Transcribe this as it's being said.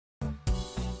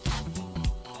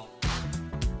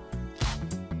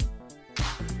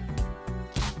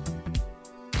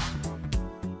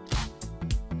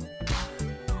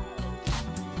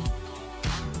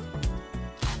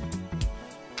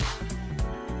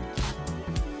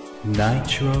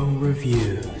Nitro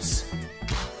Reviews.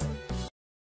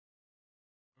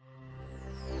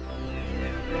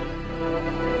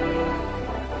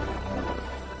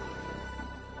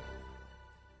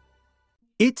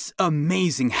 It's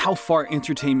amazing how far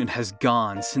entertainment has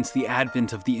gone since the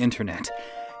advent of the internet.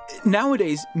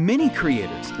 Nowadays, many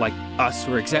creators, like us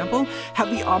for example,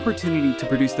 have the opportunity to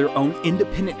produce their own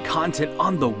independent content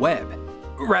on the web,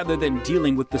 rather than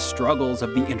dealing with the struggles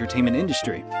of the entertainment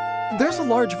industry. There's a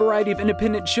large variety of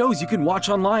independent shows you can watch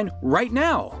online right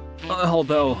now.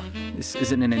 Although, this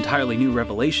isn't an entirely new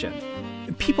revelation.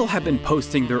 People have been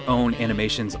posting their own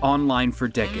animations online for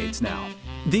decades now.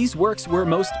 These works were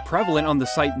most prevalent on the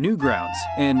site Newgrounds,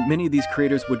 and many of these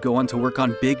creators would go on to work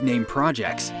on big-name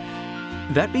projects.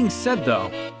 That being said though,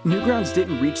 Newgrounds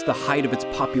didn't reach the height of its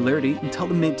popularity until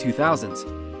the mid-2000s.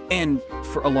 And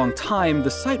for a long time,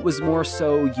 the site was more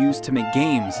so used to make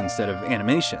games instead of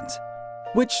animations.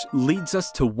 Which leads us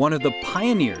to one of the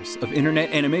pioneers of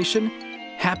internet animation,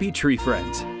 Happy Tree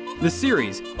Friends. The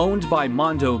series, owned by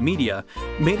Mondo Media,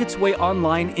 made its way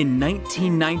online in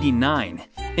 1999,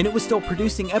 and it was still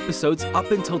producing episodes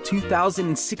up until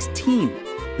 2016.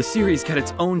 The series got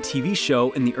its own TV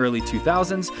show in the early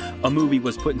 2000s, a movie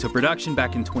was put into production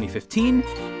back in 2015,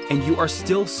 and you are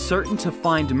still certain to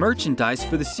find merchandise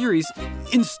for the series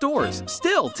in stores,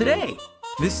 still today.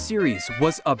 This series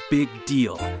was a big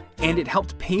deal, and it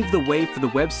helped pave the way for the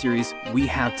web series we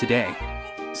have today.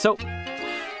 So,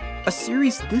 a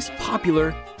series this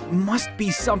popular must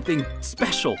be something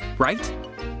special, right?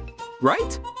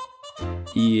 Right?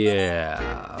 Yeah.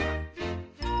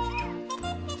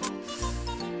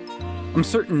 I'm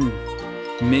certain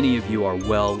many of you are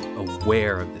well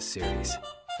aware of this series,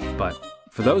 but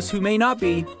for those who may not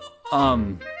be,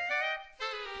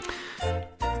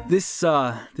 this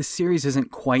series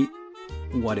isn't quite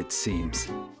what it seems.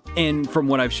 And from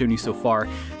what I've shown you so far,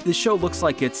 this show looks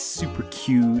like it's super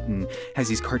cute and has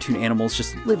these cartoon animals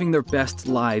just living their best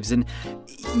lives, and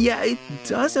yeah, it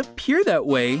does appear that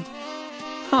way,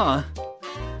 huh?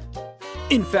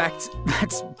 In fact,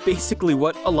 that's basically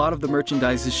what a lot of the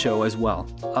merchandise show as well.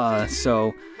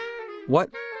 So what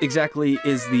exactly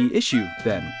is the issue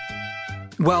then?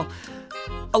 Well,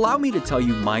 allow me to tell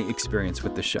you my experience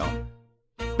with the show.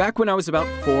 Back when I was about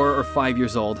 4 or 5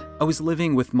 years old, I was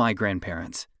living with my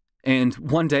grandparents. And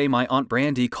one day my Aunt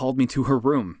Brandy called me to her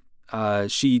room.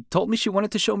 She told me she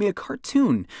wanted to show me a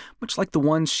cartoon, much like the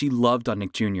ones she loved on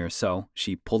Nick Jr. So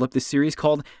she pulled up this series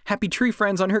called Happy Tree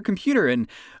Friends on her computer, and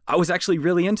I was actually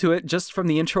really into it just from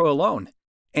the intro alone.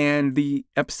 And the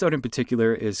episode in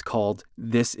particular is called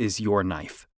This Is Your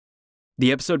Knife.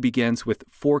 The episode begins with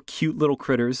 4 cute little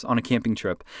critters on a camping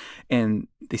trip, and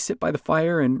they sit by the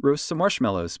fire and roast some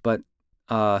marshmallows, but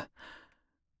one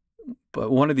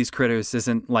of these critters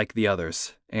isn't like the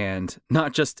others, and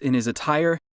not just in his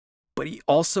attire, but he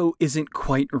also isn't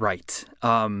quite right.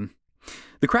 The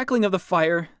crackling of the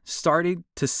fire started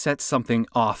to set something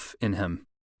off in him.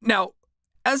 Now,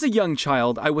 as a young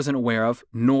child, I wasn't aware of,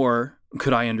 nor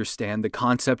could I understand, the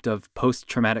concept of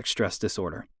post-traumatic stress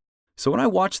disorder. So when I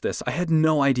watched this, I had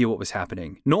no idea what was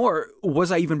happening, nor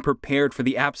was I even prepared for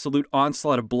the absolute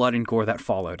onslaught of blood and gore that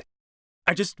followed.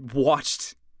 I just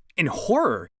watched in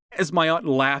horror as my aunt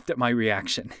laughed at my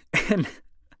reaction. And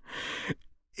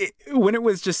when it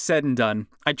was just said and done,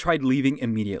 I tried leaving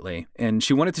immediately, and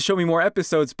she wanted to show me more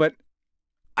episodes, but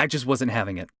I just wasn't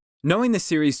having it. Knowing the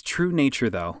series' true nature,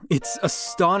 though, it's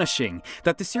astonishing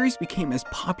that the series became as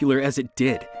popular as it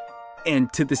did.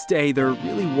 And to this day, there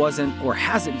really wasn't or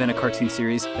hasn't been a cartoon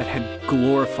series that had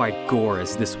glorified gore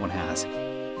as this one has.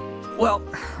 Well,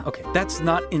 okay, that's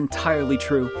not entirely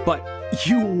true, but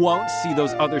you won't see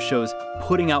those other shows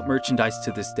putting out merchandise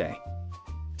to this day.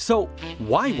 So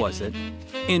why was it,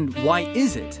 and why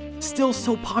is it, still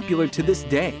so popular to this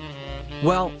day?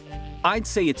 Well, I'd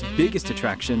say its biggest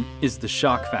attraction is the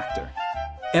shock factor.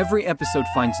 Every episode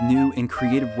finds new and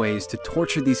creative ways to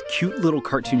torture these cute little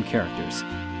cartoon characters.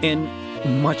 And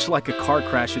much like a car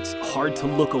crash, it's hard to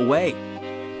look away.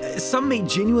 Some may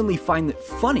genuinely find it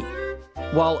funny,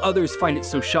 while others find it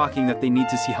so shocking that they need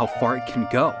to see how far it can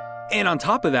go. And on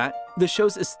top of that, the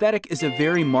show's aesthetic is a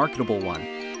very marketable one.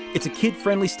 It's a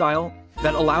kid-friendly style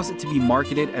that allows it to be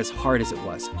marketed as hard as it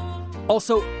was.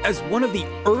 Also, as one of the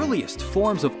earliest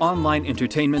forms of online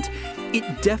entertainment,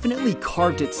 it definitely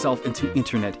carved itself into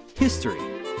internet history.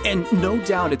 And no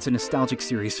doubt it's a nostalgic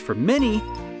series for many,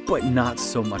 but not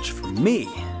so much for me.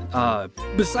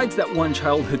 Besides that one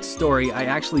childhood story, I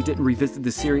actually didn't revisit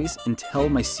the series until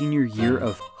my senior year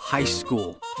of high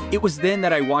school. It was then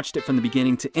that I watched it from the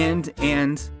beginning to end,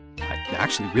 and I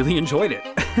actually really enjoyed it.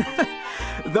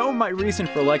 Though my reason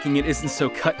for liking it isn't so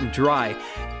cut and dry,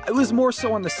 I was more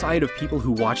so on the side of people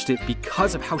who watched it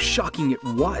because of how shocking it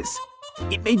was.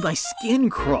 It made my skin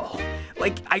crawl.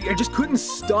 Like, I just couldn't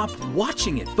stop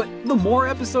watching it. But the more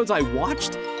episodes I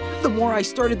watched, the more I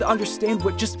started to understand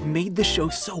what just made the show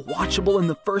so watchable in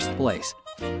the first place.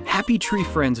 Happy Tree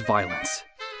Friends violence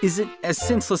isn't as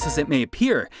senseless as it may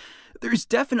appear. There's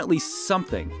definitely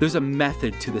something. There's a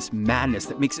method to this madness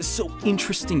that makes it so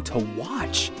interesting to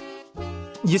watch.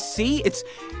 You see, it's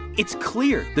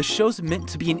clear the show's meant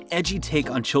to be an edgy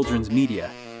take on children's media.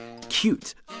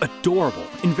 Cute, adorable,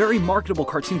 and very marketable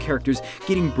cartoon characters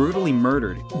getting brutally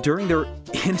murdered during their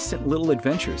innocent little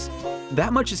adventures.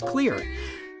 That much is clear.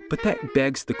 But that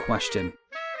begs the question,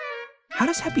 how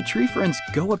does Happy Tree Friends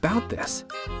go about this?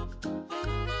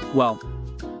 Well,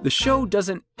 the show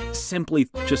doesn't simply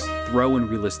just throw in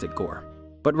realistic gore,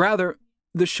 but rather,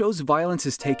 the show's violence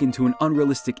is taken to an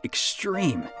unrealistic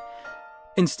extreme.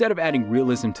 Instead of adding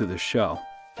realism to the show,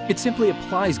 it simply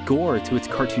applies gore to its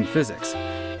cartoon physics.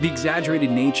 The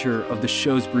exaggerated nature of the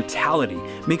show's brutality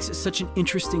makes it such an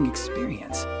interesting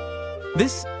experience.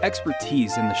 This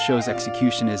expertise in the show's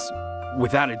execution is,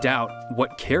 without a doubt,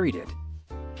 what carried it,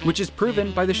 which is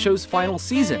proven by the show's final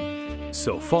season,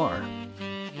 so far.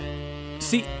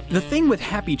 See, the thing with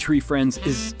Happy Tree Friends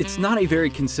is it's not a very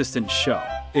consistent show.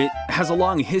 It has a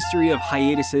long history of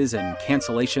hiatuses and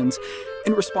cancellations.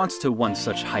 In response to one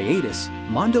such hiatus,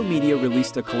 Mondo Media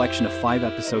released a collection of 5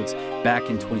 episodes back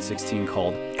in 2016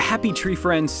 called Happy Tree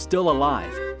Friends Still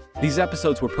Alive. These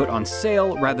episodes were put on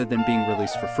sale rather than being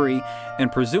released for free,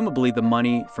 and presumably the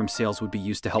money from sales would be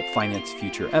used to help finance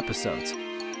future episodes.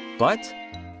 But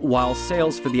while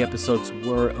sales for the episodes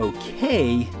were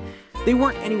okay, they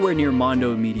weren't anywhere near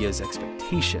Mondo Media's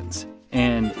expectations,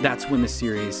 and that's when the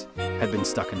series had been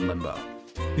stuck in limbo.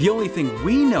 The only thing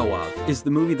we know of is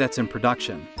the movie that's in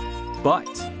production. But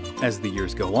as the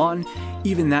years go on,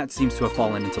 even that seems to have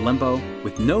fallen into limbo,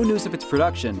 with no news of its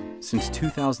production since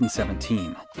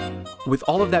 2017. With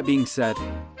all of that being said,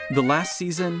 the last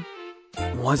season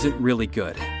wasn't really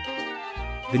good.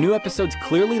 The new episodes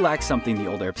clearly lack something the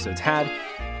older episodes had,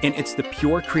 and it's the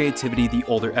pure creativity the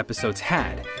older episodes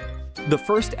had. The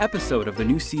first episode of the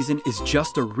new season is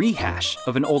just a rehash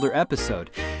of an older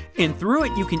episode, and through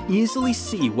it you can easily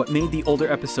see what made the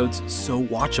older episodes so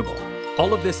watchable.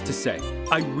 All of this to say,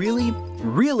 I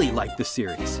really like the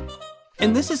series.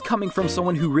 And this is coming from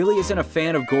someone who really isn't a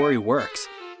fan of gory works.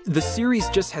 The series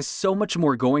just has so much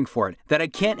more going for it that I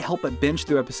can't help but binge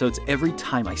through episodes every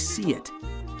time I see it.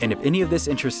 And if any of this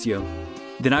interests you,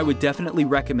 then I would definitely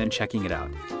recommend checking it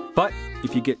out. But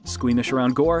if you get squeamish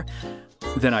around gore,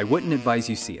 then I wouldn't advise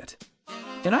you see it.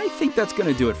 And I think that's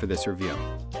going to do it for this review.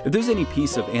 If there's any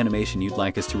piece of animation you'd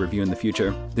like us to review in the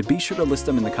future, then be sure to list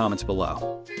them in the comments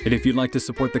below. And if you'd like to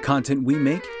support the content we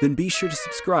make, then be sure to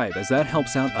subscribe, as that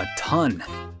helps out a ton.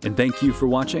 And thank you for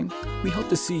watching. We hope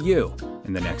to see you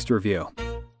in the next review.